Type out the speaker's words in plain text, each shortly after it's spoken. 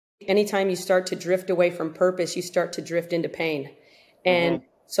anytime you start to drift away from purpose, you start to drift into pain. And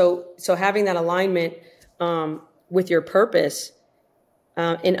so having that alignment with your purpose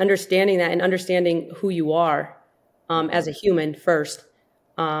and understanding that and understanding who you are as a human first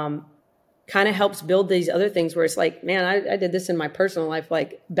kind of helps build these other things where it's like, man, I did this in my personal life.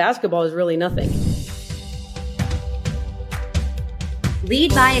 Like basketball is really nothing.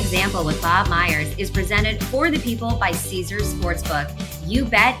 Lead by Example with Bob Myers is presented for the people by Caesars Sportsbook. You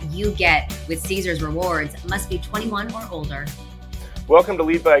bet, you get with Caesars Rewards. Must be 21 or older. Welcome to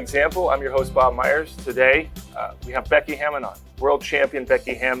Lead by Example. I'm your host, Bob Myers. Today, we have Becky Hammon on. World champion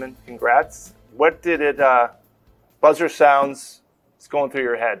Becky Hammon. Congrats. What did it, buzzer sounds, it's going through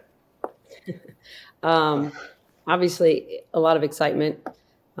your head? Obviously, a lot of excitement.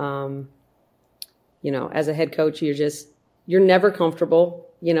 As a head coach, you're never comfortable,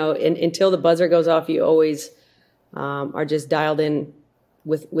 until the buzzer goes off. You always are just dialed in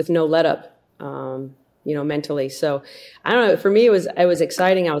with no let up, mentally. So I don't know. For me, it was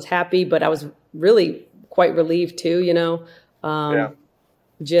exciting. I was happy, but I was really quite relieved too. I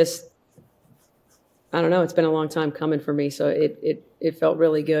don't know. It's been a long time coming for me, so it felt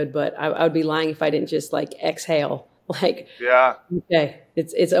really good. But I would be lying if I didn't just exhale. Okay,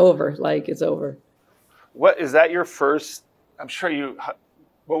 it's over. It's over. What is that? Your first? I'm sure you.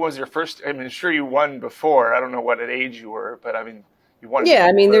 What was your first? I mean, sure you won before. I don't know what age you were, but I mean, you won.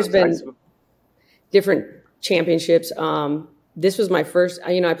 Yeah, there's been different championships. This was my first.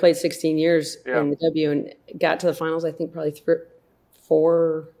 I played 16 years in the W and got to the finals. I think probably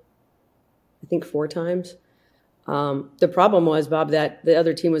four times. The problem was, Bob, that the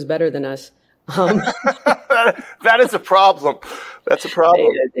other team was better than us. That is a problem. That's a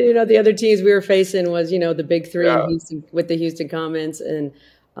problem. The other teams we were facing was, the big three in Houston, with the Houston Comets, and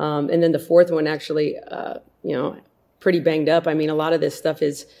then the fourth one actually, pretty banged up. I mean, a lot of this stuff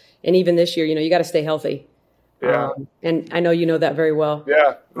is, and even this year, you got to stay healthy. Yeah. And I know you know that very well.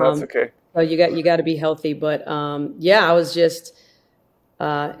 Yeah, that's okay. So you got to be healthy, but I was just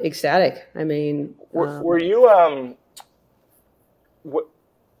ecstatic. I mean, were you what?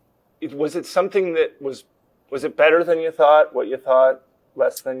 Was it something that was it better than you thought? What you thought?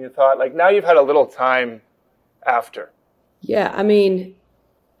 Less than you thought? Like now you've had a little time after. Yeah, I mean,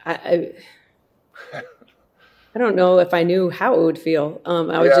 I don't know if I knew how it would feel.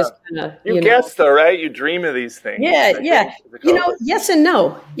 I was just kind of, You guess though, right? You dream of these things. Yeah. Yes and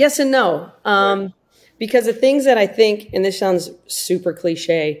no. Right. Because the things that I think, and this sounds super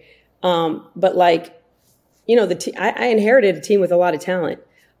cliche, but I inherited a team with a lot of talent.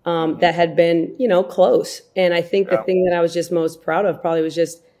 That had been, close. And I think the thing that I was just most proud of probably was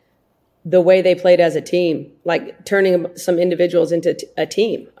just the way they played as a team, like turning some individuals into a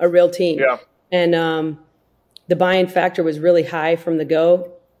team, a real team. Yeah. And the buy-in factor was really high from the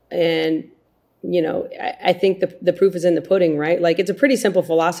go. And, I think the proof is in the pudding, right? It's a pretty simple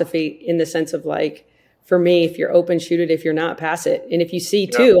philosophy in the sense of for me, if you're open, shoot it. If you're not, pass it. And if you see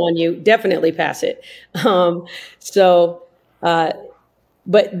two on you, definitely pass it.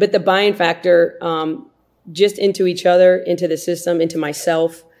 But the buy-in factor, just into each other, into the system, into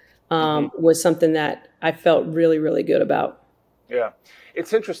myself, was something that I felt really, really good about. Yeah.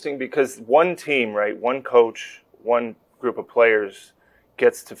 It's interesting because one team, right, one coach, one group of players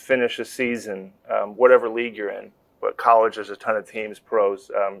gets to finish a season, whatever league you're in, but college, there's a ton of teams, pros,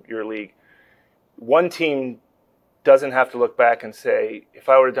 your league. One team doesn't have to look back and say, if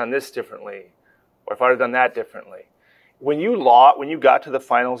I would have done this differently, or if I would have done that differently. When you got to the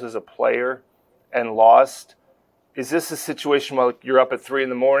finals as a player and lost, is this a situation where you're up at 3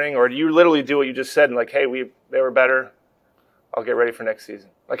 a.m, or do you literally do what you just said and hey, they were better, I'll get ready for next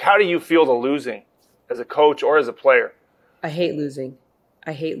season? How do you feel the losing as a coach or as a player? I hate losing.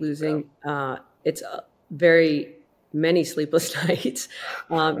 It's very many sleepless nights.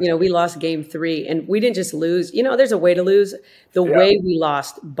 We lost game 3 and we didn't just lose. There's a way to lose. The way we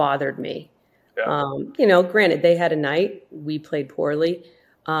lost bothered me. Yeah. Granted, they had a night. We played poorly.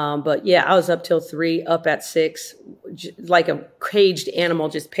 But I was up till 3, up at 6, like a caged animal,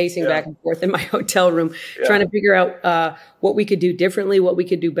 just pacing back and forth in my hotel room, trying to figure out what we could do differently, what we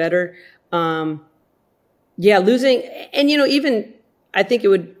could do better. Losing. And, even I think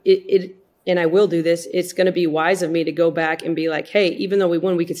and I will do this, it's going to be wise of me to go back and be like, hey, even though we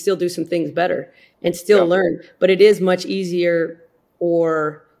won, we could still do some things better and still learn. But it is much easier,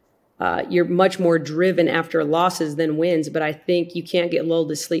 or you're much more driven after losses than wins. But I think you can't get lulled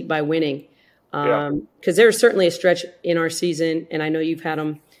to sleep by winning. Because there's certainly a stretch in our season, and I know you've had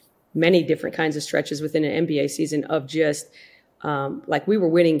them, many different kinds of stretches within an NBA season of just like we were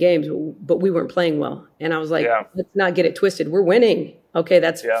winning games, but we weren't playing well. And I was like, let's not get it twisted. We're winning. Okay,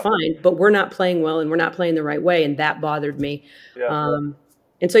 that's fine, but we're not playing well and we're not playing the right way. And that bothered me. And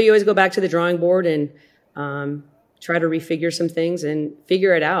so you always go back to the drawing board and try to refigure some things and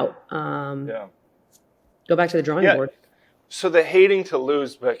figure it out. Go back to the drawing board. So the hating to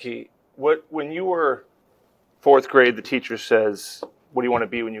lose, Becky, when you were fourth grade, the teacher says, what do you want to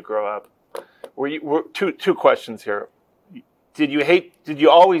be when you grow up? Two questions here. Have you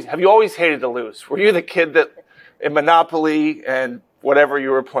always hated to lose? Were you the kid that in Monopoly and whatever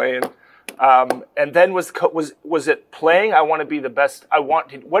you were playing? And then was it playing? I want to be the best.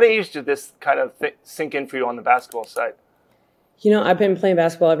 What age did this kind of sink in for you on the basketball side? I've been playing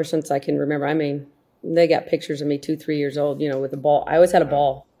basketball ever since I can remember. I mean, they got pictures of me 2-3 years old, with a ball. I always had a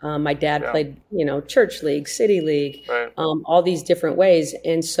ball. My dad played, church league, city league, all these different ways.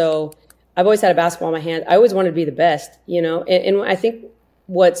 And so I've always had a basketball in my hand. I always wanted to be the best, and I think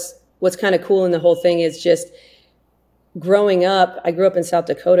what's kind of cool in the whole thing is just growing up. I grew up in South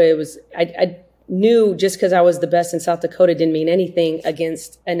Dakota. I knew just because I was the best in South Dakota didn't mean anything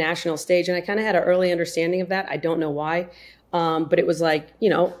against a national stage. And I kind of had an early understanding of that. I don't know why. But it was like,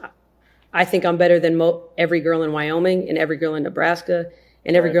 I think I'm better than every girl in Wyoming and every girl in Nebraska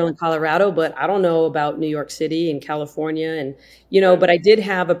and every girl in Colorado, but I don't know about New York City and California. And, but I did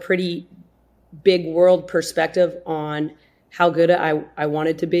have a pretty big world perspective on how good I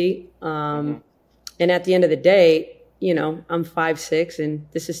wanted to be. And at the end of the day, I'm 5'6", and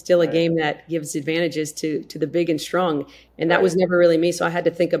this is still a game that gives advantages to the big and strong. And that was never really me. So I had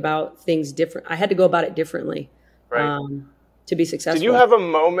to think about things different. I had to go about it differently to be successful. Did you have a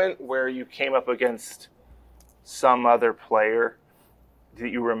moment where you came up against some other player that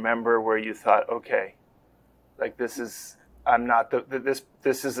you remember where you thought, okay, like this is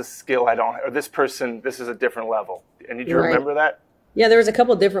a skill I don't, or this is a different level. And did you remember that? Yeah, there was a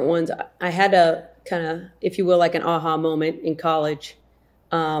couple of different ones. I had a kind of, if you will, like an aha moment in college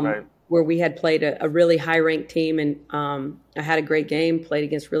where we had played a really high-ranked team, and I had a great game, played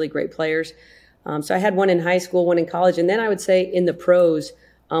against really great players. So I had one in high school, one in college, and then I would say in the pros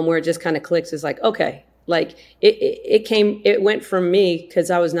where it just kind of clicks is like, okay, like it went from me because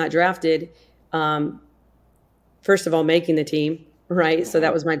I was not drafted, first of all, making the team, right? So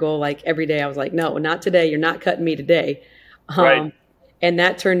that was my goal. Like every day I was like, no, not today. You're not cutting me today. And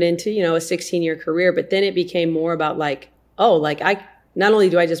that turned into, a 16-year career. But then it became more about like, not only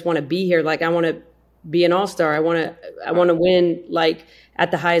do I just want to be here, like I want to be an all-star. I want to win like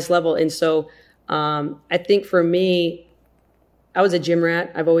at the highest level. And so I think for me, I was a gym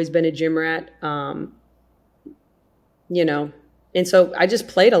rat. I've always been a gym rat, and so I just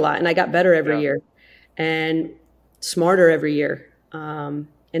played a lot and I got better every year and smarter every year. And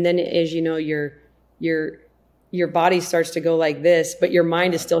then as you know, your body starts to go like this, but your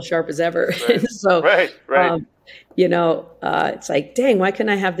mind is still sharp as ever. Right. So, right. It's like, dang, why couldn't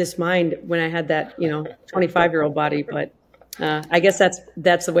I have this mind when I had that, 25-year-old body? But I guess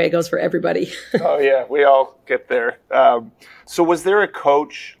that's the way it goes for everybody. Oh yeah, we all get there. So was there a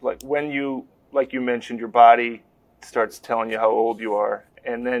coach, like when you mentioned, your body starts telling you how old you are,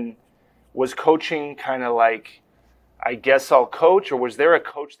 and then was coaching kind of like, I guess I'll coach, or was there a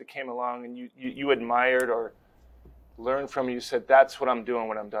coach that came along and you admired or learned from, you said, that's what I'm doing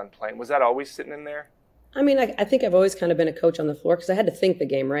when I'm done playing? Was that always sitting in there? I mean, I think I've always kind of been a coach on the floor because I had to think the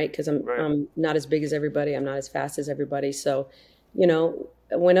game, right? Because I'm not as big as everybody. I'm not as fast as everybody. So,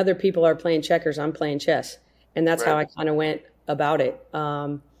 when other people are playing checkers, I'm playing chess. And that's how I kind of went about it.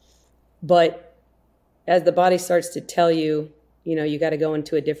 But as the body starts to tell you, you got to go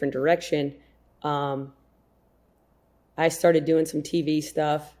into a different direction, I started doing some TV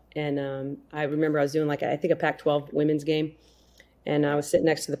stuff. And I remember I was doing I think a Pac-12 women's game, and I was sitting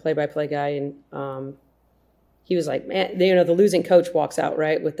next to the play-by-play guy, and he was like, man, the losing coach walks out,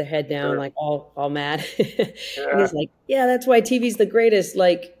 right, with the head down, like all mad. And he's like, yeah, that's why TV's the greatest.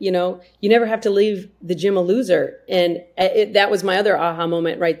 Like, you never have to leave the gym a loser. And that was my other aha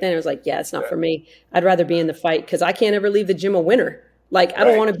moment right then. I was like, yeah, it's not for me. I'd rather be in the fight because I can't ever leave the gym a winner. Like, I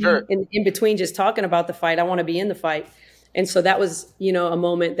don't want to be in between just talking about the fight. I want to be in the fight. And so that was, a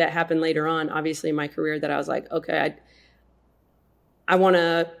moment that happened later on, obviously in my career, that I was like, okay, I want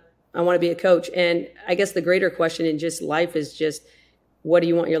to be a coach. And I guess the greater question in just life is just, what do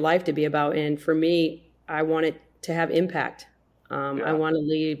you want your life to be about? And for me, I want it to have impact. I want to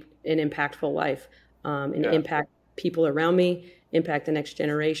lead an impactful life and impact people around me, impact the next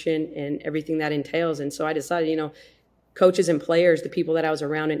generation, and everything that entails. And so I decided, coaches and players, the people that I was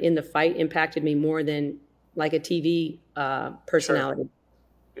around and in the fight, impacted me more than like a TV personality.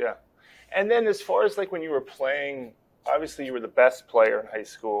 Sure. Yeah. And then as far as like when you were playing obviously you were the best player in high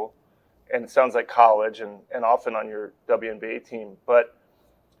school, and it sounds like college, and often on your WNBA team. But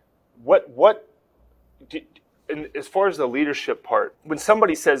and as far as the leadership part, when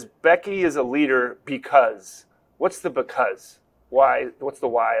somebody says Becky is a leader because, what's the because? Why? What's the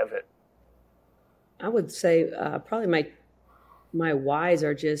why of it? I would say probably my whys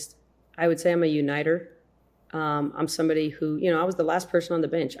are just, I would say I'm a uniter. I'm somebody who, I was the last person on the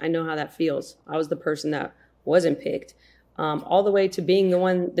bench. I know how that feels. I was the person that wasn't picked, all the way to being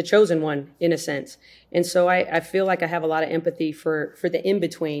the chosen one in a sense. And so I feel like I have a lot of empathy for the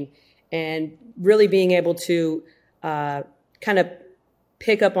in-between, and really being able to kind of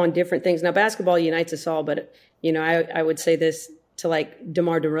pick up on different things. Now, basketball unites us all, but, I would say this to like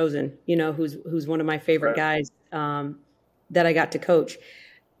DeMar DeRozan, who's one of my favorite guys that I got to coach.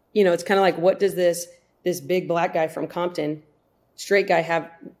 It's kind of like, what does this big black guy from Compton, straight guy,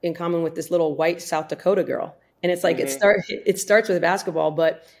 have in common with this little white South Dakota girl? And it's like, it starts with basketball,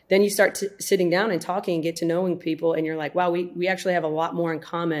 but then you start sitting down and talking and get to knowing people, and you're like, wow, we actually have a lot more in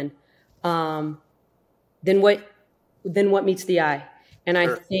common than what meets the eye. And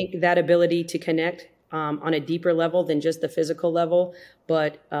I think that ability to connect on a deeper level than just the physical level,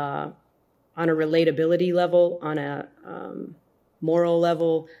 but on a relatability level, on a moral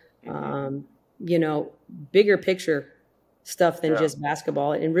level, bigger picture stuff than just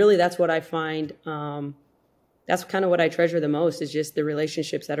basketball. And really, that's what I find. That's kind of what I treasure the most, is just the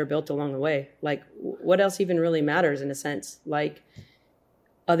relationships that are built along the way. Like, what else even really matters in a sense, like,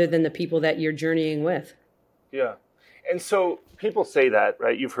 other than the people that you're journeying with. Yeah. And so people say that,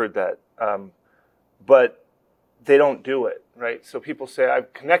 right? You've heard that. But they don't do it, right? So people say,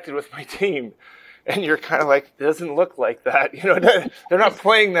 I've connected with my team. And you're kind of like, it doesn't look like that. They're not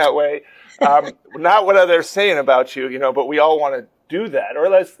playing that way. Not what they're saying about you, but we all want to do that. Or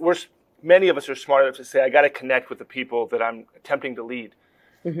many of us are smart enough to say, I got to connect with the people that I'm attempting to lead.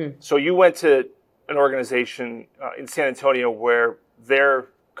 Mm-hmm. So you went to an organization in San Antonio where their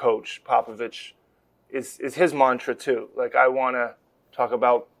coach, Popovich, is his mantra too. Like, I want to talk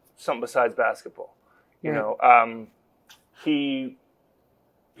about something besides basketball. He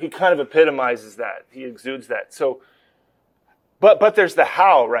kind of epitomizes that. He exudes that. So, but there's the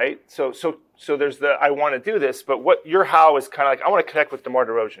how, right? So there's the, I want to do this, but what your how is kind of like, I want to connect with DeMar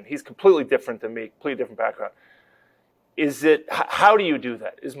DeRozan. He's completely different than me, completely different background. How do you do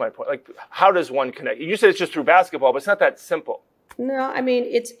that, is my point. Like, how does one connect? You said it's just through basketball, but it's not that simple. No, I mean,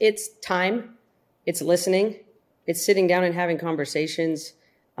 it's time, it's listening, it's sitting down and having conversations.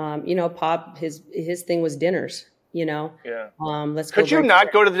 Pop, his thing was dinners. Yeah. Could you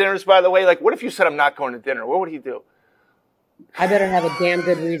not go to the dinners, by the way? Like, what if you said, I'm not going to dinner? What would he do? I better have a damn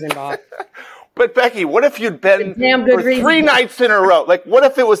good reason, Bob. But Becky, what if you'd been for 3 nights in a row? Like, what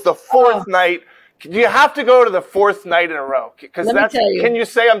if it was the fourth night? Do you have to go to the fourth night in a row? Because can you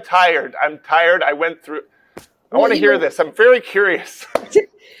say, I'm tired? I'm tired. I went through. I want to hear this. I'm very curious.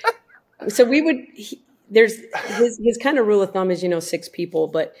 So there's his kind of rule of thumb is, 6 people.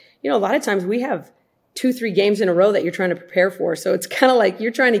 But, a lot of times we have 2-3 games in a row that you're trying to prepare for. So it's kind of like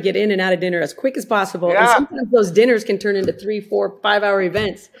you're trying to get in and out of dinner as quick as possible. Yeah. And sometimes those dinners can turn into 3, 4, 5 hour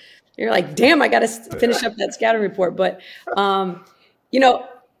events. You're like, damn, I got to finish up that scouting report. But,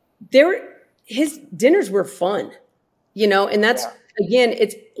 his dinners were fun, and that's, again,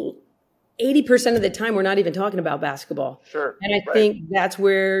 it's 80% of the time we're not even talking about basketball. Sure. And I think that's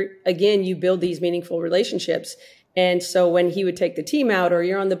where, again, you build these meaningful relationships. And so when he would take the team out, or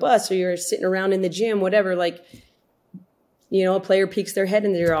you're on the bus, or you're sitting around in the gym, whatever, like, a player peeks their head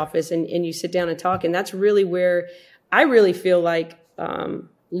into your office and you sit down and talk. And that's really where I really feel like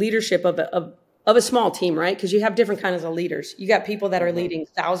leadership of a small team, right? Because you have different kinds of leaders. You got people that are leading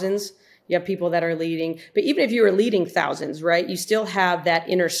thousands. You have people that are leading. But even if you are leading thousands, right, you still have that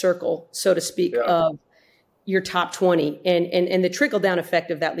inner circle, so to speak, of your top 20 and the trickle down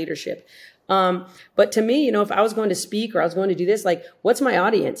effect of that leadership. But to me, if I was going to speak or I was going to do this, like, what's my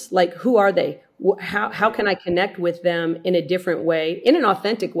audience? Like, who are they? How can I connect with them in a different way, in an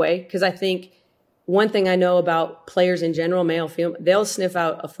authentic way? Because I think one thing I know about players in general, male, female, they'll sniff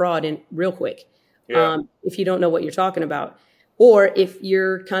out a fraud real quick if you don't know what you're talking about. Or if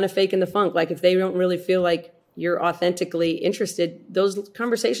you're kind of faking the funk, like if they don't really feel like you're authentically interested, those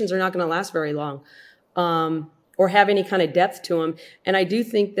conversations are not going to last very long. Or have any kind of depth to them. And I do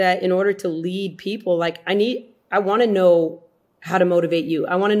think that in order to lead people, like I want to know how to motivate you.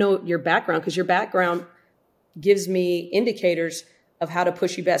 I want to know your background, because your background gives me indicators of how to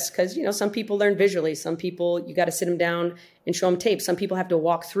push you best. Because, some people learn visually. Some people, you got to sit them down and show them tape. Some people have to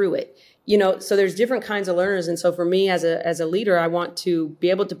walk through it. So there's different kinds of learners. And so for me as a leader, I want to be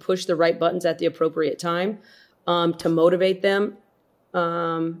able to push the right buttons at the appropriate time. to motivate them,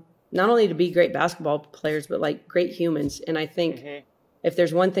 not only to be great basketball players, but like great humans. And I think if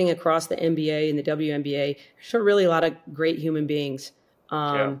there's one thing across the NBA and the WNBA, there's really a lot of great human beings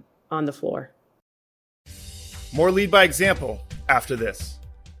on the floor. More Lead by Example after this.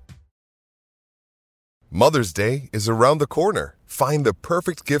 Mother's Day is around the corner. Find the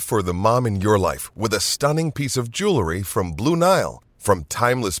perfect gift for the mom in your life with a stunning piece of jewelry from Blue Nile. From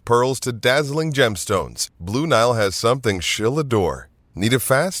timeless pearls to dazzling gemstones, Blue Nile has something she'll adore. Need it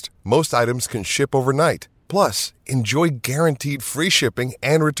fast? Most items can ship overnight. Plus, enjoy guaranteed free shipping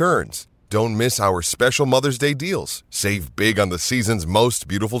and returns. Don't miss our special Mother's Day deals. Save big on the season's most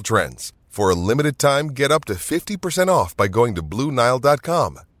beautiful trends. For a limited time, get up to 50% off by going to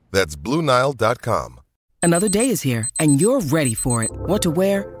BlueNile.com. That's BlueNile.com. Another day is here, and you're ready for it. What to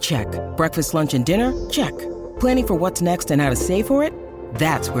wear? Check. Breakfast, lunch, and dinner? Check. Planning for what's next and how to save for it?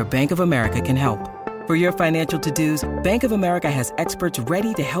 That's where Bank of America can help. For your financial to-dos, Bank of America has experts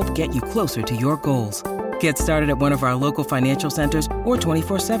ready to help get you closer to your goals. Get started at one of our local financial centers or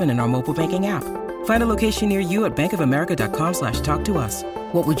 24/7 in our mobile banking app. Find a location near you at bankofamerica.com/talktous.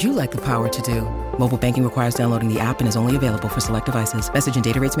 What would you like the power to do? Mobile banking requires downloading the app and is only available for select devices. Message and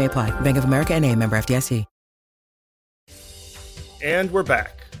data rates may apply. Bank of America NA, member FDIC. And we're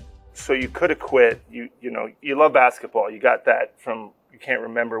back. So you could have quit. You love basketball. You got that from, you can't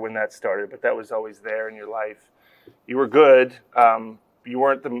remember when that started, but that was always there in your life. You were good. You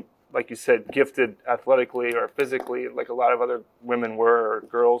weren't like you said, gifted athletically or physically like a lot of other women were, or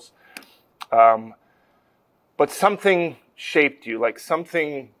girls. But something shaped you, like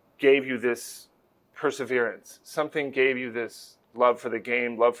something gave you this perseverance. Something gave you this love for the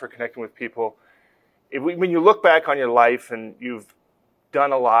game, love for connecting with people. When you look back on your life and you've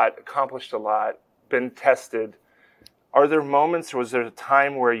done a lot, accomplished a lot, been tested, are there moments or was there a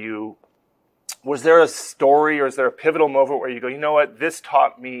time where was there a story or is there a pivotal moment where you go, you know what, this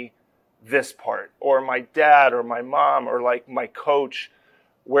taught me this part, or my dad or my mom or like my coach,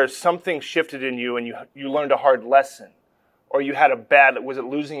 where something shifted in you and you learned a hard lesson, or you had was it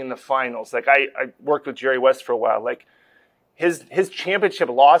losing in the finals? Like I worked with Jerry West for a while, like his championship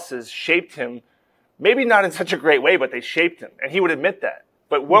losses shaped him. Maybe not in such a great way, but they shaped him. And he would admit that.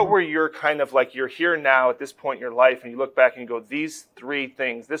 But what were your kind of like, you're here now at this point in your life and you look back and you go, these three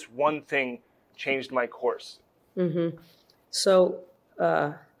things, this one thing changed my course. Mm-hmm. So,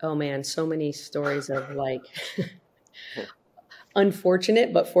 oh man, so many stories of like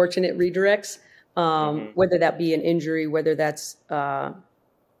unfortunate but fortunate redirects, whether that be an injury, whether that's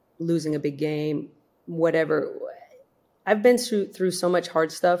losing a big game, whatever. I've been through so much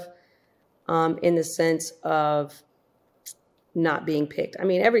hard stuff. In the sense of not being picked. I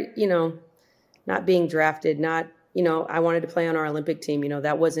mean, not being drafted, I wanted to play on our Olympic team,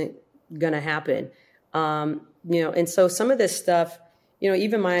 that wasn't going to happen. And so some of this stuff,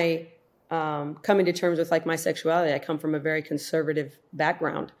 even my coming to terms with like my sexuality, I come from a very conservative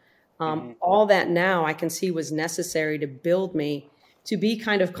background. All that now I can see was necessary to build me to be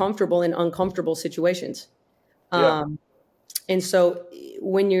kind of comfortable in uncomfortable situations. And so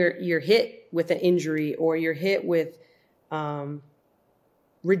when you're hit with an injury or you're hit with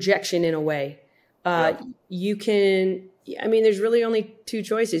rejection in a way, you can, there's really only two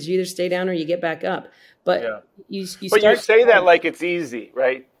choices. You either stay down or you get back up. But you say that like it's easy,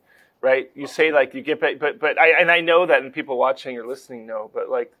 right? Right? You say like you get back, but I know that, and people watching or listening know, but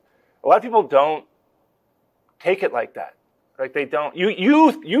like a lot of people don't take it like that. Like they don't.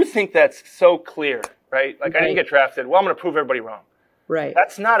 You think that's so clear. Right? Like, I didn't get drafted. Well, I'm going to prove everybody wrong. Right.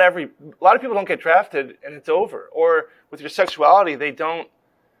 That's not a lot of people don't get drafted and it's over. Or with your sexuality, they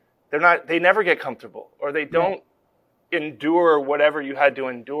never get comfortable, or they don't endure whatever you had to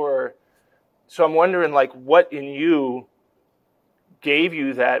endure. So I'm wondering, like, what in you gave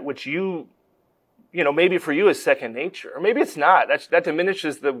you that, which maybe for you is second nature, or maybe it's not. That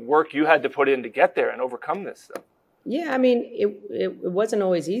diminishes the work you had to put in to get there and overcome this stuff. Yeah. It wasn't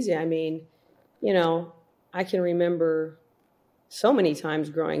always easy. I can remember so many times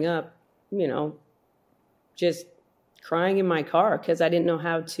growing up, just crying in my car because I didn't know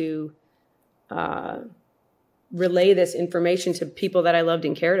how to relay this information to people that I loved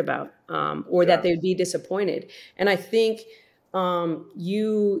and cared about, or that they'd be disappointed. And I think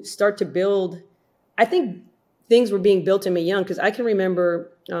you start to build, I think things were being built in me young, because I can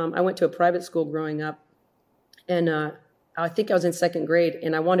remember I went to a private school growing up, and I think I was in second grade,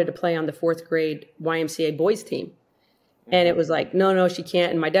 and I wanted to play on the fourth grade YMCA boys team. And it was like, no, she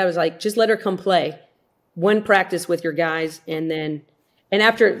can't. And my dad was like, just let her come play one practice with your guys. And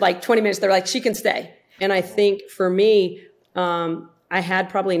after like 20 minutes, they're like, she can stay. And I think for me, I had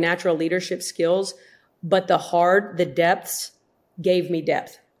probably natural leadership skills, but the depths gave me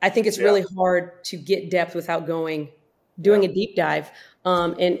depth. I think it's really hard to get depth without doing a deep dive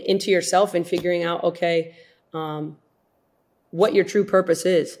and into yourself and figuring out, okay, what your true purpose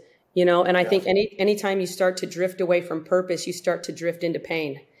is, and I think anytime you start to drift away from purpose, you start to drift into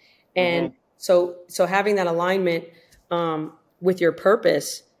pain. And so having that alignment with your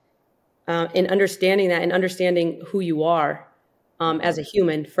purpose and understanding that and understanding who you are as a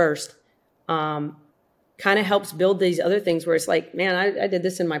human first, kind of helps build these other things where it's like, man, I did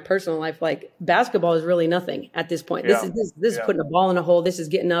this in my personal life. Like basketball is really nothing at this point. This is putting a ball in a hole. This is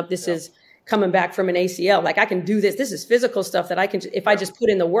getting up. This is coming back from an ACL. Like I can do this. This is physical stuff that I can, if I just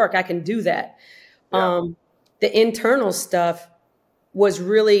put in the work, I can do that. The internal stuff was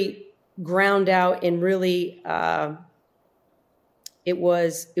really ground out and really, it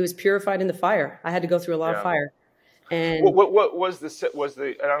was purified in the fire. I had to go through a lot of fire. And what was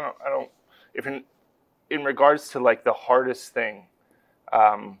the, I don't, if in regards to like the hardest thing,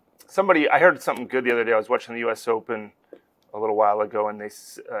 I heard something good the other day. I was watching the U.S. Open a little while ago, and I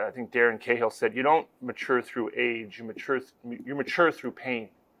think Darren Cahill said, "You don't mature through age; you mature through pain."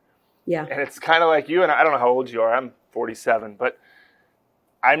 Yeah, and it's kind of like you and I don't know how old you are. I'm 47, but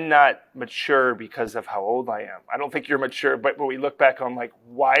I'm not mature because of how old I am. I don't think you're mature, but when we look back on like,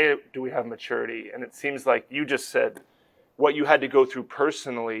 why do we have maturity? And it seems like you just said what you had to go through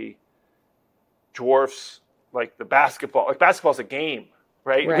personally dwarfs like the basketball. Like basketball's a game,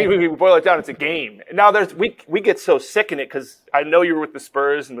 right? We boil it down, it's a game. And now we get so sick in it because I know you were with the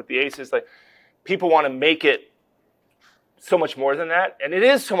Spurs and with the Aces. Like people want to make it so much more than that, and it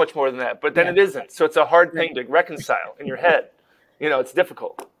is so much more than that. But then it isn't. So it's a hard thing to reconcile in your head. It's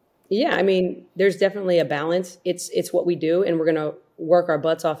difficult. Yeah, I mean, there's definitely a balance. It's what we do, and we're going to work our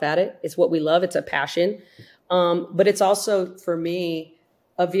butts off at it. It's what we love. It's a passion. But it's also, for me,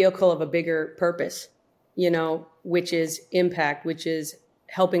 a vehicle of a bigger purpose, which is impact, which is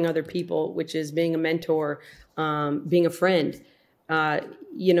helping other people, which is being a mentor, being a friend. Like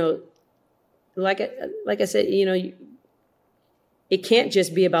I said, it can't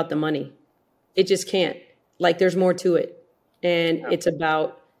just be about the money. It just can't. Like there's more to it. And it's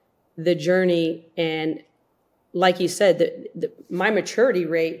about the journey. And like you said, my maturity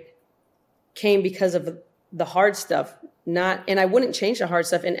rate came because of the hard stuff. And I wouldn't change the hard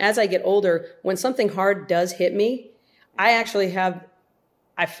stuff. And as I get older, when something hard does hit me, I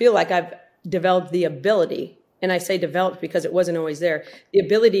feel like I've developed the ability, and I say developed because it wasn't always there, the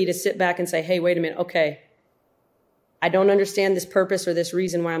ability to sit back and say, hey, wait a minute. Okay. I don't understand this purpose or this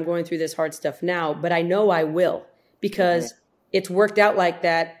reason why I'm going through this hard stuff now, but I know I will because it's worked out like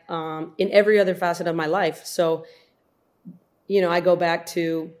that in every other facet of my life. So, I go back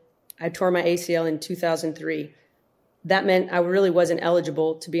to, I tore my ACL in 2003. That meant I really wasn't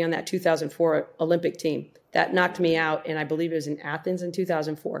eligible to be on that 2004 Olympic team. That knocked me out, and I believe it was in Athens in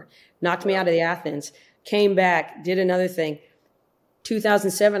 2004. Knocked me out of the Athens, came back, did another thing.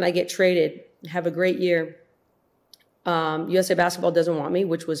 2007, I get traded, have a great year. USA Basketball doesn't want me,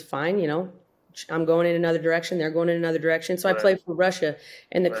 which was fine, I'm going in another direction. They're going in another direction. So I played for Russia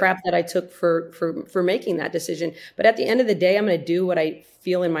and the crap that I took for making that decision. But at the end of the day, I'm going to do what I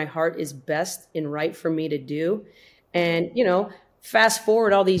feel in my heart is best and right for me to do. And, fast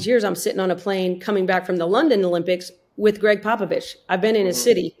forward all these years, I'm sitting on a plane coming back from the London Olympics with Greg Popovich. I've been in his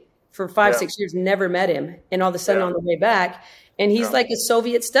city for 5-6 years, never met him. And all of a sudden on the way back, and he's like a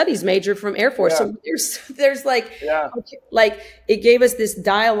Soviet studies major from Air Force. So there's like it gave us this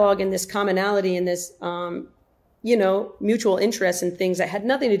dialogue and this commonality and this, mutual interest in things that had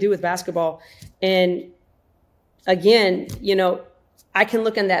nothing to do with basketball. And again, I can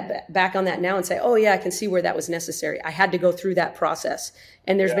look back on that now and say, oh yeah, I can see where that was necessary. I had to go through that process.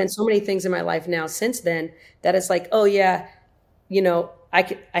 And there's been so many things in my life now since then that it's like, oh yeah,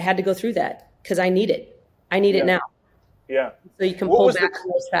 I had to go through that because I need it. I need it now. Yeah. So you can pull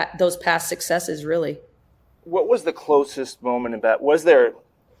back those past successes, really. What was the closest moment in that? Was there,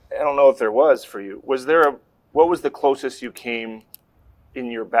 I don't know if there was for you, what was the closest you came in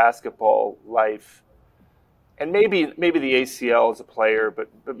your basketball life? And maybe the ACL as a player, but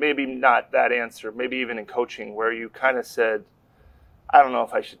maybe not that answer, maybe even in coaching where you kind of said, I don't know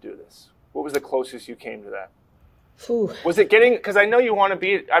if I should do this. What was the closest you came to that? Ooh. Was it because I know you want to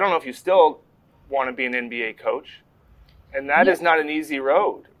be, I don't know if you still want to be an NBA coach. And that is not an easy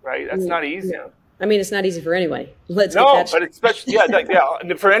road, right? That's not easy. No. I mean, it's not easy for anyone. But especially,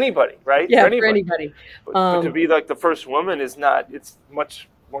 for anybody, right? Yeah, for anybody. But to be like the first woman it's much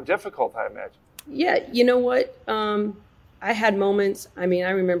more difficult, I imagine. Yeah, you know what? I had moments, I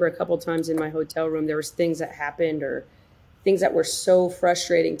remember a couple times in my hotel room, there was things that happened or things that were so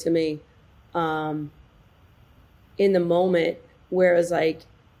frustrating to me. in the moment where it was like,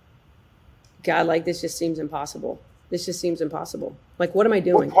 God, like, this just seems impossible. This just seems impossible. Like, what am I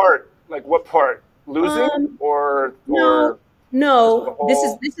doing? What part? Losing or no.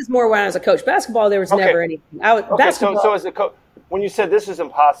 This is more when I was a coach. Basketball, there was never anything. Basketball. So as a coach, when you said this is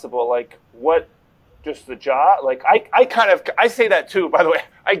impossible, like what? Just the job? Like I say that too. By the way,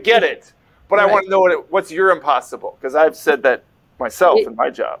 I get it, but I want to know what's your impossible, because I've said that myself in my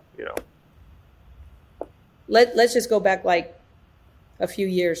job. Let's just go back like a few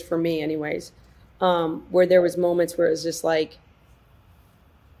years for me, anyways, where there was moments where it was just like,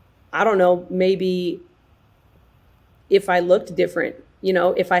 I don't know, maybe if I looked different,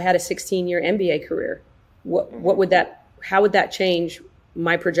 if I had a 16-year NBA career, how would that change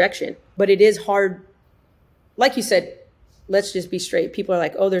my projection? But it is hard. Like you said, let's just be straight. People are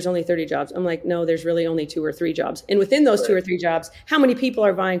like, oh, there's only 30 jobs. I'm like, no, there's really only 2 or 3 jobs. And within those 2 or 3 jobs, how many people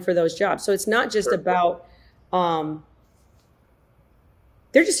are vying for those jobs? So it's not just about,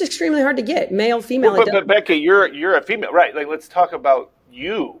 they're just extremely hard to get, male, female. But Becky, you're a female, right? Like, let's talk about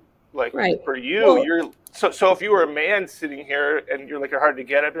you. Like, for you, you're so if you were a man sitting here and you're like, you're hard to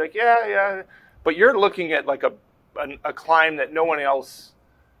get, I'd be like, yeah. But you're looking at like a climb that no one else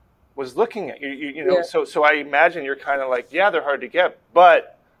was looking at. You know. Yeah. So I imagine you're kind of like, yeah, they're hard to get,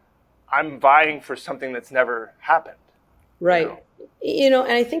 but I'm vying for something that's never happened. Right. And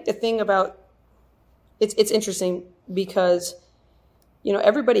I think the thing about it's interesting because,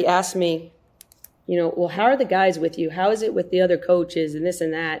 everybody asks me, well, how are the guys with you? How is it with the other coaches and this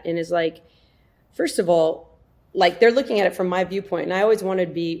and that? And it's like, first of all, like, they're looking at it from my viewpoint. And I always wanted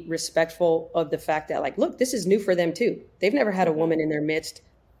to be respectful of the fact that, like, look, this is new for them too. They've never had a woman in their midst.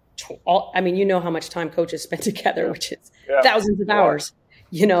 How much time coaches spend together, which is thousands of hours,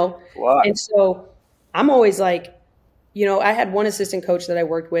 And so I'm always like, I had one assistant coach that I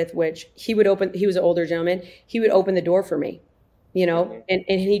worked with, which he was an older gentleman. He would open the door for me, and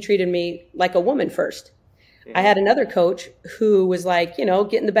he treated me like a woman first. Mm-hmm. I had another coach who was like,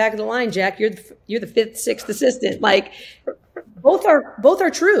 get in the back of the line, Jack, you're the 5th, 6th assistant. Like, both are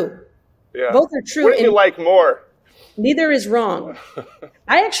true. Yeah. Both are true. What do you like more? Neither is wrong.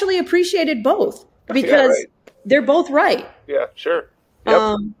 I actually appreciated both because they're both right. Yeah, sure.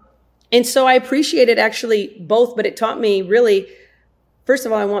 Yep. And so I appreciated actually both, but it taught me really, first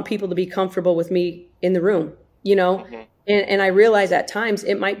of all, I want people to be comfortable with me in the room, mm-hmm. and I realized at times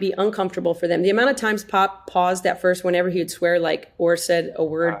it might be uncomfortable for them. The amount of times Pop paused at first whenever he would swear or said a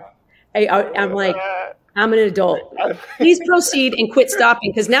word, I'm like, I'm an adult. Please proceed and quit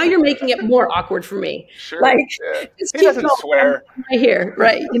stopping, because now you're making it more awkward for me. Sure. Like, he doesn't swear. Right here,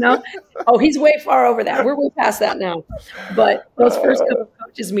 right? Oh, he's way far over that. We're way past that now. But those first couple of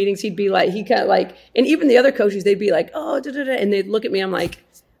coaches meetings, he kind of like, and even the other coaches, they'd be like, oh, and they'd look at me. I'm like,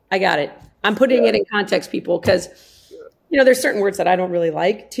 I got it. I'm putting it in context, people, because there's certain words that I don't really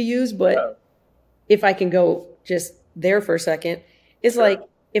like to use, but if I can go just there for a second, it's like,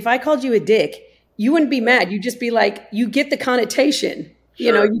 if I called you a dick, you wouldn't be mad. You'd just be like, you get the connotation,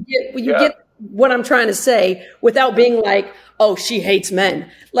 you get what I'm trying to say without being like, oh, she hates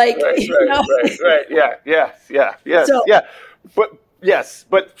men. Like, right. Yeah. So, yeah.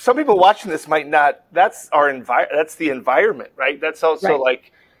 But some people watching this might not, that's the environment, right? That's also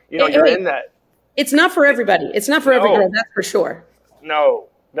like, you're in that. It's not for everybody. It's not for every girl. That's for sure. No.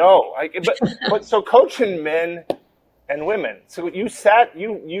 But so coaching men and women. So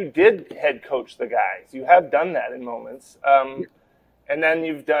you did head coach the guys. You have done that in moments. And then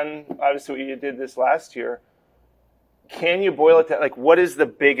you've done, obviously, what you did this last year. Can you boil it down? Like, what is the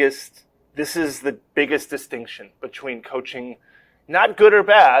biggest distinction between coaching, not good or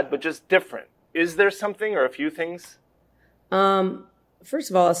bad, but just different? Is there something or a few things?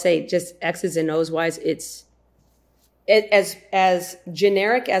 First of all, I'll say just X's and O's wise, it's as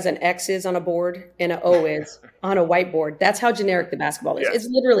generic as an X is on a board and an O is on a whiteboard. That's how generic the basketball is. It's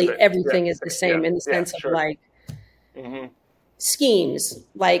literally everything is the same in the sense of like schemes,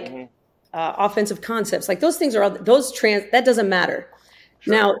 like offensive concepts, like those things are all that doesn't matter.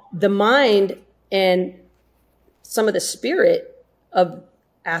 Sure. Now, the mind and some of the spirit of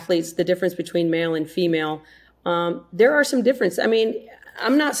athletes, the difference between male and female, there are some differences. I mean,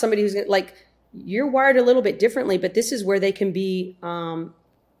 I'm not somebody who's like, you're wired a little bit differently, but this is where they can be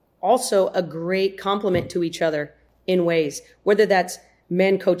also a great complement to each other in ways, whether that's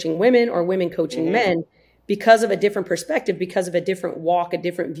men coaching women or women coaching men, because of a different perspective, because of a different walk, a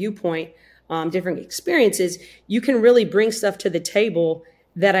different viewpoint, different experiences. You can really bring stuff to the table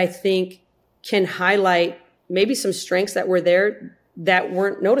that I think can highlight maybe some strengths that were there that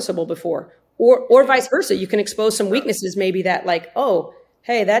weren't noticeable before, or vice versa. You can expose some weaknesses maybe that like, oh,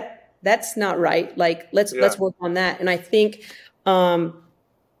 hey, that's not right. Like, let's work on that. And I think, have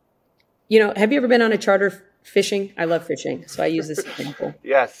you ever been on a charter fishing? I love fishing, so I use this example.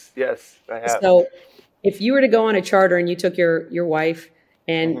 Yes, I have. So if you were to go on a charter and you took your wife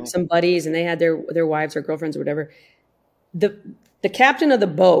and some buddies and they had their wives or girlfriends or whatever, the captain of the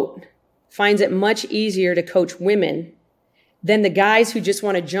boat finds it much easier to coach women than the guys who just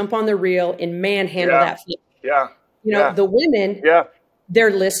want to jump on the reel and manhandle that fish. Yeah. The women, they're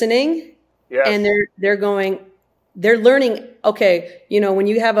listening and they're learning. Okay. When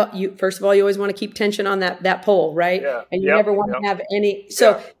you have first of all, you always want to keep tension on that pole, right? Yeah. And you never want to have any.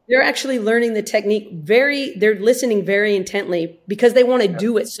 So they're actually learning the technique they're listening very intently because they want to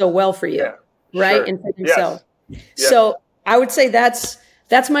do it so well for you. Right. Sure. And for themselves. Yes. So I would say that's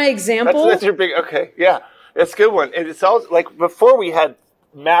my example. That's your big, okay. Yeah. That's a good one. And it's all like before we had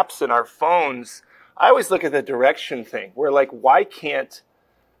maps in our phones, I always look at the direction thing where like, why can't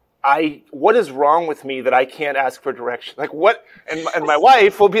what is wrong with me that I can't ask for direction? Like what? And my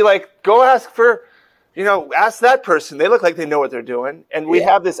wife will be like, go ask for, ask that person. They look like they know what they're doing. And we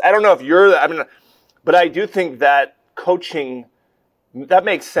have this, I don't know if but I do think that coaching, that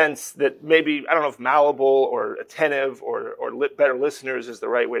makes sense that maybe, I don't know if malleable or attentive or better listeners is the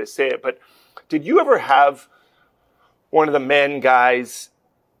right way to say it. But did you ever have one of the men guys,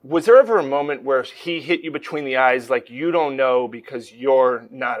 was there ever a moment where he hit you between the eyes like you don't know because you're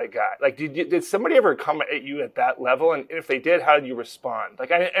not a guy? Like did somebody ever come at you at that level? And if they did, how did you respond?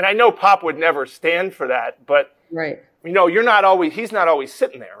 Like I know Pop would never stand for that, but right. he's not always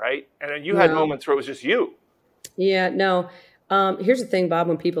sitting there, right? And then you had moments where it was just you. Yeah, no. Here's the thing, Bob,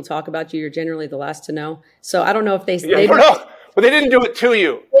 when people talk about you, you're generally the last to know. So I don't know if they don't know. But they didn't do it to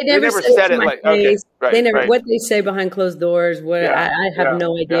you. They never said it like, okay, right, they never, what they say behind closed doors. I have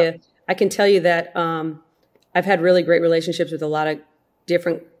no idea. Yeah. I can tell you that I've had really great relationships with a lot of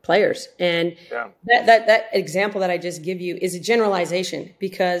different players. And that example that I just give you is a generalization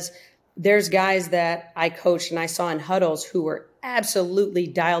because there's guys that I coached and I saw in huddles who were absolutely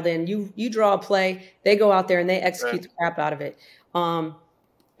dialed in. You draw a play, they go out there and they execute the crap out of it. And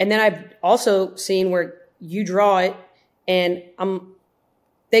then I've also seen where you draw it, and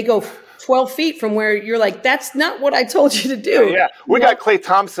they go 12 feet from where you're like, that's not what I told you to do. Yeah. We got Klay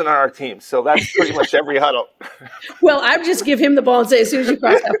Thompson on our team, so that's pretty much every huddle. Well, I just give him the ball and say, as soon as you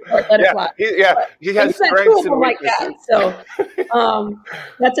cross that court, let it fly. He has strengths and weaknesses. Like that. So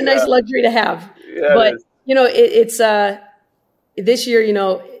that's a nice luxury to have. Yeah, but, it's this year,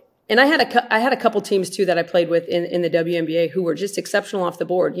 and I had a couple teams too that I played with in the WNBA who were just exceptional off the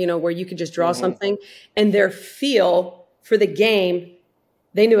board, where you could just draw something and their feel for the game,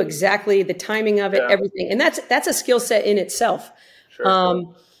 they knew exactly the timing of it, everything. And that's a skill set in itself. Sure.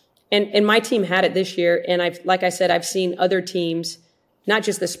 And my team had it this year. And I've seen other teams, not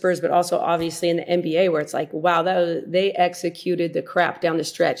just the Spurs, but also obviously in the NBA where it's like, wow, they executed the crap down the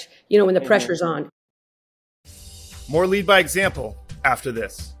stretch, when the pressure's on. More Lead by Example after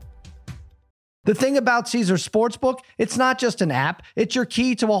this. The thing about Caesars Sportsbook, it's not just an app. It's your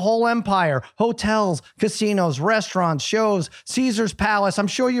key to a whole empire. Hotels, casinos, restaurants, shows, Caesars Palace. I'm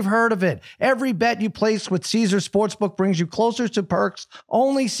sure you've heard of it. Every bet you place with Caesars Sportsbook brings you closer to perks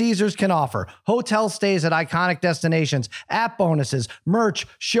only Caesars can offer. Hotel stays at iconic destinations, app bonuses, merch,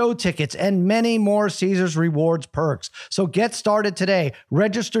 show tickets, and many more Caesars Rewards perks. So get started today.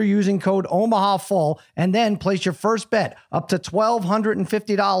 Register using code OMAHAFULL and then place your first bet up to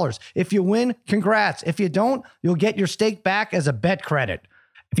 $1,250. If you win, congrats. If you don't, you'll get your stake back as a bet credit.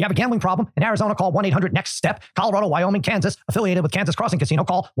 If you have a gambling problem, in Arizona, call 1-800-NEXT-STEP. Colorado, Wyoming, Kansas, affiliated with Kansas Crossing Casino,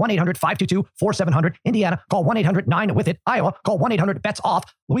 call 1-800-522-4700. Indiana, call 1-800-9-WITH-IT. Iowa, call 1-800-BETS-OFF.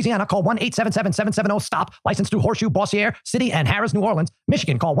 Louisiana, call 1-877-770-STOP. Licensed through Horseshoe, Bossier City, and Harris, New Orleans.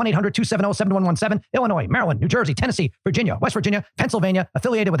 Michigan, call 1-800-270-7117. Illinois, Maryland, New Jersey, Tennessee, Virginia, West Virginia, Pennsylvania,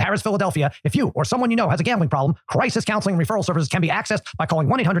 affiliated with Harris, Philadelphia. If you or someone you know has a gambling problem, crisis counseling and referral services can be accessed by calling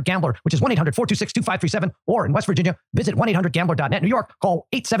 1-800-GAMBLER, which is 1-800-426-2537, or in West Virginia, visit 1-800-GAMBLER.net. New York, call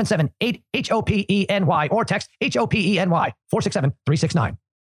 877-8-HOPENY or text HOPENY 467-369.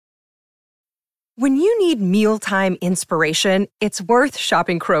 When you need mealtime inspiration, it's worth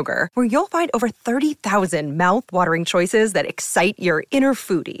shopping Kroger, where you'll find over 30,000 mouth-watering choices that excite your inner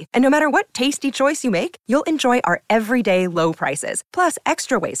foodie. And no matter what tasty choice you make, you'll enjoy our everyday low prices, plus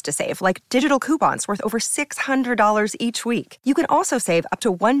extra ways to save, like digital coupons worth over $600 each week. You can also save up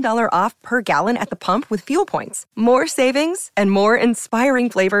to $1 off per gallon at the pump with fuel points. More savings and more inspiring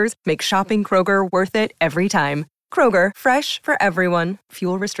flavors make shopping Kroger worth it every time. Kroger, fresh for everyone.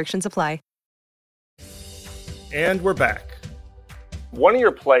 Fuel restrictions apply. And we're back. One of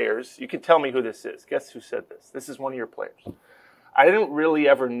your players, you can tell me who this is. Guess who said this? This is one of your players. I didn't really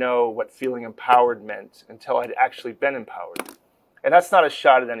ever know what feeling empowered meant until I'd actually been empowered. And that's not a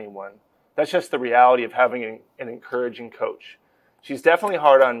shot at anyone. That's just the reality of having an encouraging coach. She's definitely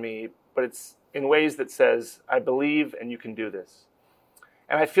hard on me, but it's in ways that says, I believe and you can do this.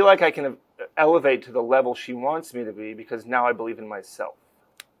 And I feel like I can elevate to the level she wants me to be because now I believe in myself.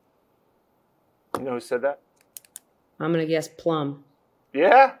 You know who said that? I'm going to guess Plum.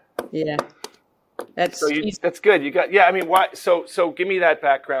 Yeah? Yeah. That's good. You got, yeah, I mean, why? So give me that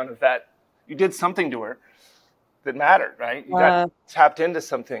background of that. You did something to her that mattered, right? You got tapped into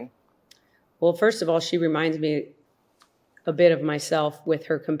something. Well, first of all, she reminds me a bit of myself with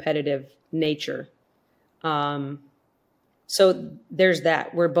her competitive nature. So there's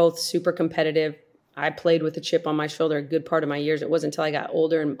that. We're both super competitive. I played with a chip on my shoulder a good part of my years. It wasn't until I got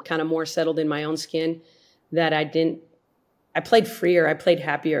older and kind of more settled in my own skin that I played freer. I played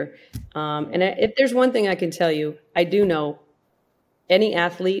happier. If there's one thing I can tell you, I do know any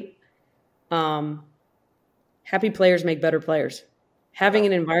athlete, happy players make better players. Having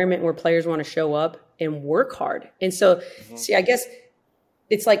an environment where players want to show up and work hard. And so, see, I guess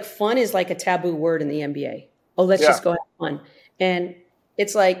it's like fun is like a taboo word in the NBA. Oh, let's just go have fun. And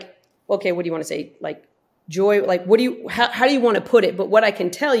it's like, okay, what do you want to say? Like joy, like how do you want to put it? But what I can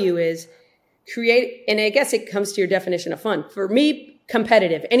tell you is create, and I guess it comes to your definition of fun. For me,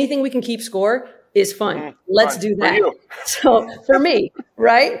 competitive, anything we can keep score is fun. Let's do that. So for me,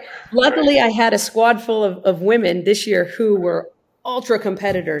 right? Luckily, I had a squad full of women this year who were ultra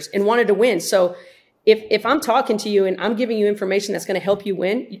competitors and wanted to win. So if I'm talking to you and I'm giving you information that's going to help you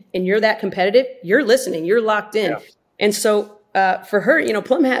win and you're that competitive, you're listening, you're locked in. Yeah. And so for her,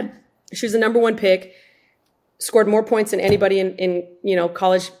 Plum she was the number one pick, scored more points than anybody in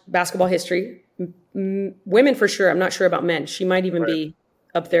college basketball history. Women for sure. I'm not sure about men. She might even be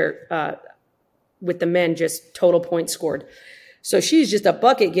up there with the men, just total points scored. So she's just a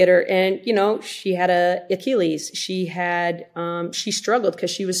bucket getter. And, she had a Achilles. She struggled because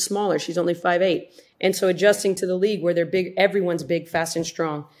she was smaller. She's only 5'8". And so adjusting to the league where they're big, everyone's big, fast and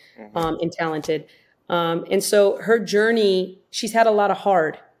strong, and talented. And so her journey, she's had a lot of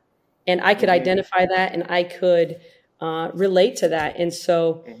hard, and I could identify that and I could relate to that. And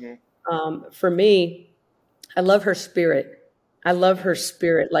so for me, I love her spirit.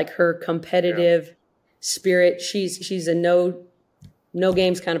 Like her competitive spirit. She's a no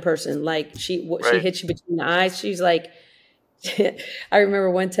games kind of person. Like she hits you between the eyes. She's like, I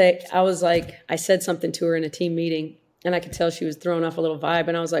remember one day I said something to her in a team meeting and I could tell she was throwing off a little vibe.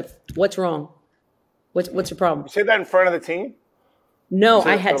 And I was like, what's wrong? What's your problem? You said that in front of the team? No,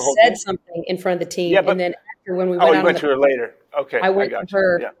 I had said something in front of the team. Yeah, but, and then after when we went you went to her later. Okay. I went to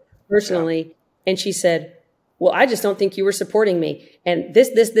her personally and she said, well, I just don't think you were supporting me. And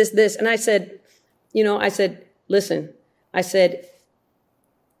this. And I said, listen,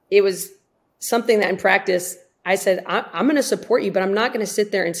 it was something that in practice, I said, I'm going to support you, but I'm not going to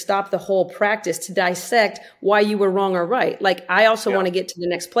sit there and stop the whole practice to dissect why you were wrong or right. Like, I also want to get to the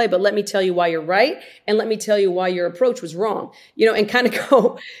next play, but let me tell you why you're right. And let me tell you why your approach was wrong, and kind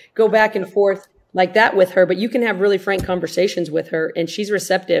of go back and forth like that with her. But you can have really frank conversations with her and she's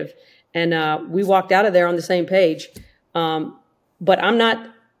receptive. And we walked out of there on the same page. But I'm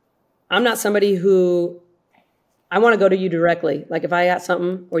not somebody who I want to go to you directly. Like if I got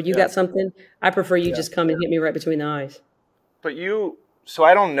something or you got something, I prefer you just come and hit me right between the eyes. But so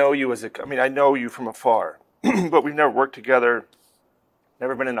I don't know you I know you from afar, but we've never worked together,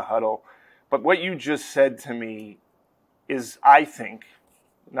 never been in a huddle. But what you just said to me is, I think,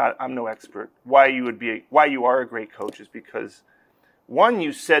 I'm no expert, why you are a great coach is because, one,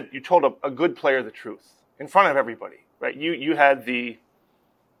 you told a good player the truth in front of everybody, right? You had the,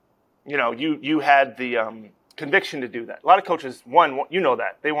 you had the conviction to do that. A lot of coaches, one,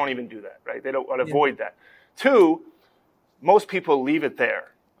 that they won't even do that, right? They don't want to avoid that. Two, most people leave it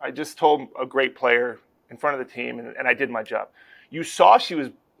there. I just told a great player in front of the team, and I did my job. You saw she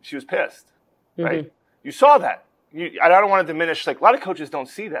was pissed, right? You saw that. I don't want to diminish. Like a lot of coaches don't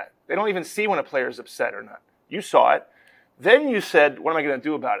see that. They don't even see when a player is upset or not. You saw it. Then you said, "What am I going to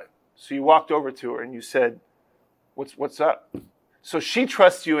do about it?" So you walked over to her and you said, "What's up?" So she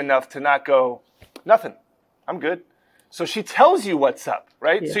trusts you enough to not go, "Nothing. I'm good." So she tells you what's up,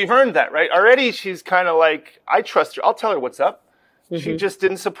 right? Yeah. So you've earned that, right? Already she's kind of like, I trust her. I'll tell her what's up. She just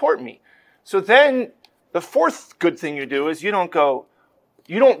didn't support me. So then the fourth good thing you do is you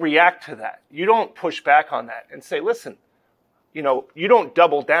don't react to that. You don't push back on that and say, listen, you don't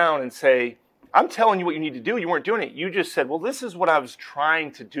double down and say, I'm telling you what you need to do. You weren't doing it. You just said, well, this is what I was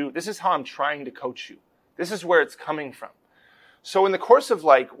trying to do. This is how I'm trying to coach you. This is where it's coming from. So in the course of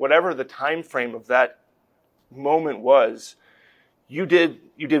whatever the time frame of that moment was, you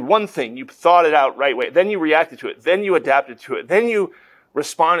did one thing, you thought it out right way, then you reacted to it, then you adapted to it, then you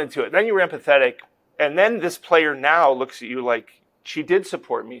responded to it, then you were empathetic, and then this player now looks at you like, she did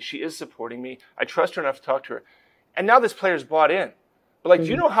support me, she is supporting me, I trust her enough to talk to her, and now this player's bought in. But like, do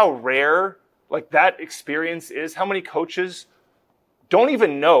you know how rare like that experience is? How many coaches don't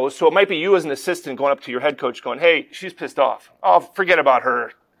even know? So it might be you as an assistant going up to your head coach going, hey, she's pissed off. Oh, forget about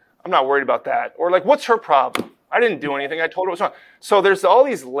her. I'm not worried about that. Or like, what's her problem? I didn't do anything. I told her what's wrong. So there's all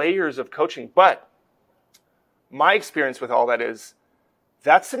these layers of coaching. But my experience with all that is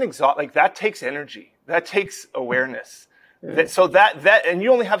that's like that takes energy. That takes awareness. And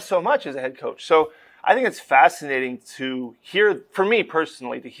you only have so much as a head coach. So I think it's fascinating to hear, for me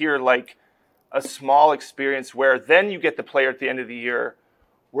personally, to hear like a small experience where then you get the player at the end of the year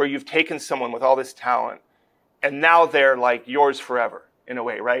where you've taken someone with all this talent and now they're like yours forever in a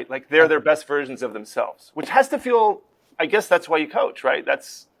way, right? Like they're their best versions of themselves, which has to feel, I guess that's why you coach, right?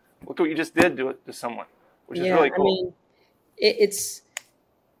 Look what you just did to someone, which is really cool. I mean,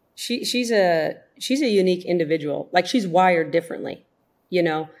 she's a unique individual. Like she's wired differently,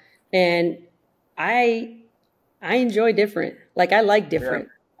 and I enjoy different. Like I like different.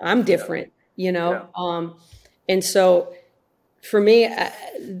 Yeah. I'm different, Yeah. And so for me,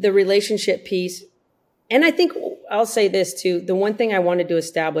 the relationship piece, and I think I'll say this too, the one thing I wanted to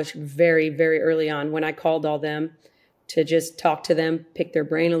establish very, very early on when I called all them to just talk to them, pick their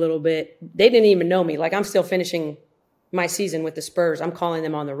brain a little bit, they didn't even know me. Like I'm still finishing my season with the Spurs. I'm calling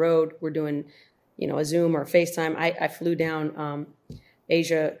them on the road. We're doing, a Zoom or a FaceTime. I flew down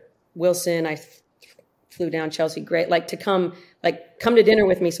Asia Wilson. I flew down Chelsea Gray, to come to dinner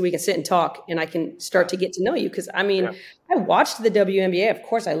with me so we can sit and talk and I can start to get to know you. Cause I watched the WNBA. Of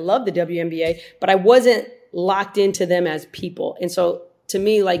course I love the WNBA, but I wasn't locked into them as people. And so to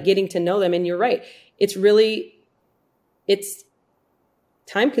me, like getting to know them, and you're right, it's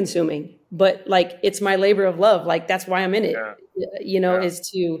time consuming, but like, it's my labor of love. Like that's why I'm in it,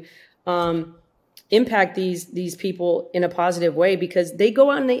 is to, impact these people in a positive way because they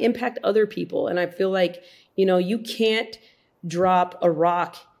go out and they impact other people. And I feel like, you can't drop a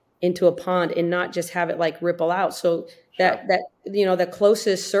rock into a pond and not just have it like ripple out. So that the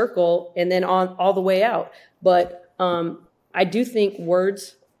closest circle and then on all the way out. But I do think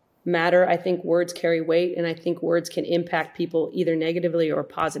words matter. I think words carry weight, and I think words can impact people either negatively or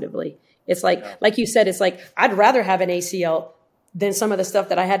positively. It's like you said, it's like, I'd rather have an ACL than some of the stuff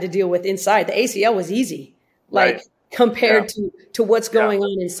that I had to deal with inside. The ACL was easy, compared to what's going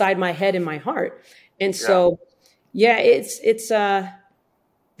on inside my head and my heart. And so, again,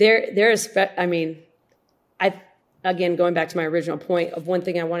 going back to my original point of one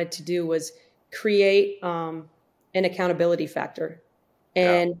thing I wanted to do was create an accountability factor.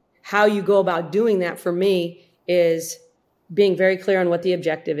 And how you go about doing that for me is being very clear on what the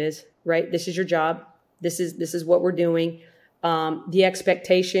objective is, right? This is your job. This is what we're doing. The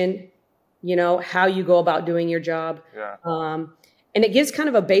expectation, how you go about doing your job. And it gives kind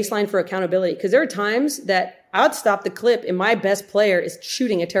of a baseline for accountability because there are times that I would stop the clip and my best player is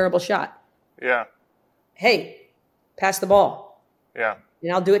shooting a terrible shot. Yeah. Hey, pass the ball. Yeah.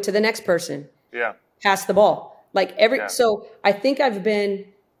 And I'll do it to the next person. Yeah. Pass the ball. So I think I've been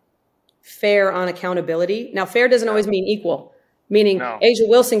fair on accountability. Now, fair doesn't always mean equal. Meaning Asia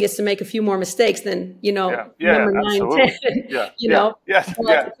Wilson gets to make a few more mistakes than, number 9, 10,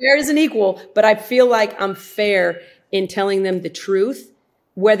 Fair isn't equal, but I feel like I'm fair in telling them the truth,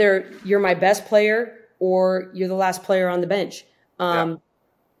 whether you're my best player or you're the last player on the bench. I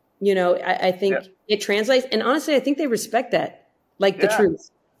think it translates. And honestly, I think they respect that, the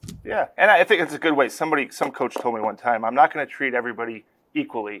truth. Yeah. And I think it's a good way. Some coach told me one time, I'm not going to treat everybody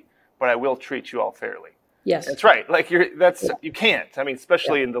equally, but I will treat you all fairly. Yes, that's right. You can't. I mean,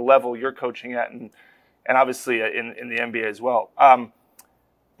 especially in the level you're coaching at, and obviously in the NBA as well.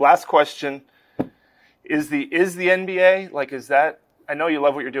 Last question: Is the NBA is that? I know you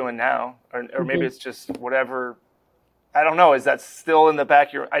love what you're doing now, or maybe it's just whatever. I don't know. Is that still in the back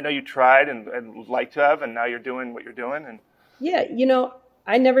of your? I know you tried and would like to have, and now you're doing what you're doing. And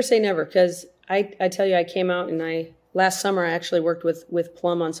I never say never because I tell you, I came out and last summer, I actually worked with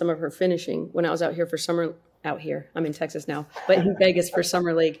Plum on some of her finishing when I was out here for summer. Out here, I'm in Texas now, but in Vegas for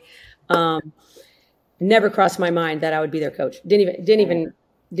summer league. Never crossed my mind that I would be their coach. Didn't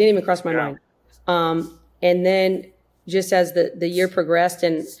even cross my mind. And then just as the year progressed,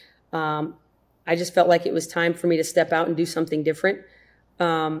 and I just felt like it was time for me to step out and do something different,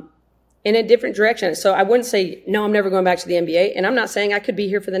 in a different direction. So I wouldn't say no. I'm never going back to the NBA, and I'm not saying I could be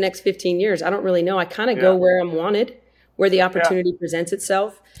here for the next 15 years. I don't really know. I kind of go where I'm wanted, where the opportunity presents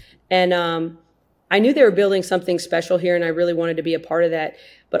itself. And I knew they were building something special here, and I really wanted to be a part of that.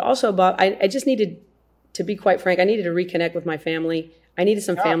 But also, Bob, I just needed, to be quite frank, I needed to reconnect with my family. I needed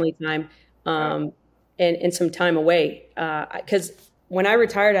some family time and some time away. Because when I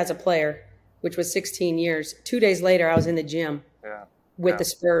retired as a player, which was 16 years, 2 days later, I was in the gym with the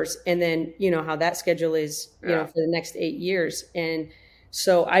Spurs. And then, you know, how that schedule is, you know, for the next 8 years. And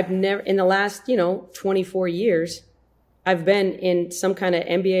so I've never, in the last, 24 years, I've been in some kind of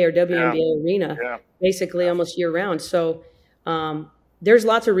NBA or WNBA arena, basically almost year round. So there's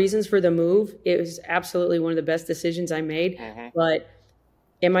lots of reasons for the move. It was absolutely one of the best decisions I made. But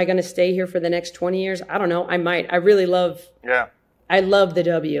am I going to stay here for the next 20 years? I don't know. I might. I really love. I love the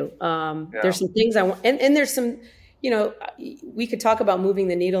W. There's some things I want, and there's some. We could talk about moving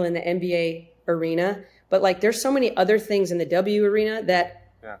the needle in the NBA arena, but like there's so many other things in the W arena that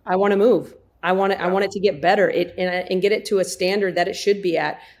I want to move. I want it to get better and get it to a standard that it should be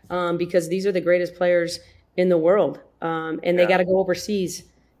at, because these are the greatest players in the world, and they got to go overseas,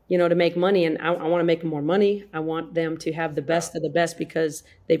 to make money. And I want to make them more money. I want them to have the best of the best because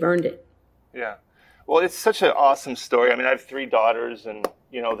they've earned it. Yeah. Well, it's such an awesome story. I mean, I have 3 daughters, and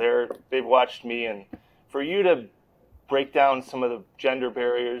they've watched me, and for you to break down some of the gender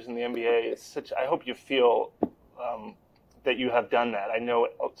barriers in the NBA, I hope you feel that you have done that. I know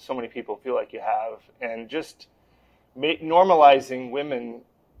so many people feel like you have, and just normalizing women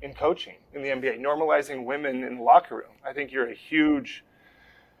in coaching in the NBA, normalizing women in the locker room. I think you're a huge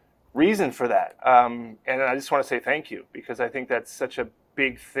reason for that. And I just want to say thank you, because I think that's such a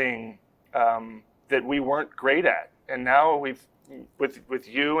big thing that we weren't great at. And now we've, with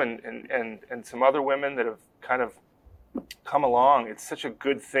you and some other women that have kind of come along, it's such a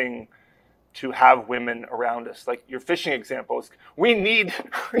good thing to have women around us. Like your fishing examples, we need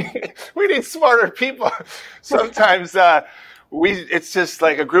smarter people. Sometimes it's just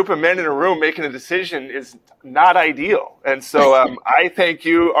like a group of men in a room making a decision is not ideal. And so I thank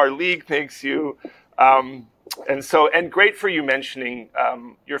you, our league thanks you. And great for you mentioning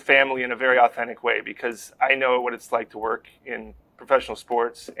your family in a very authentic way, because I know what it's like to work in professional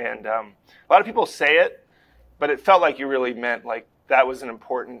sports. And a lot of people say it, but it felt like you really meant like that was an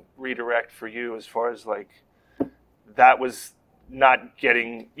important redirect for you, as far as like that was not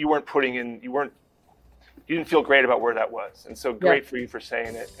getting, you didn't feel great about where that was. And so great for you for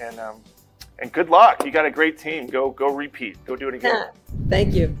saying it. And good luck. You got a great team. Go repeat. Go do it again.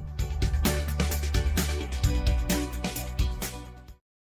 Thank you.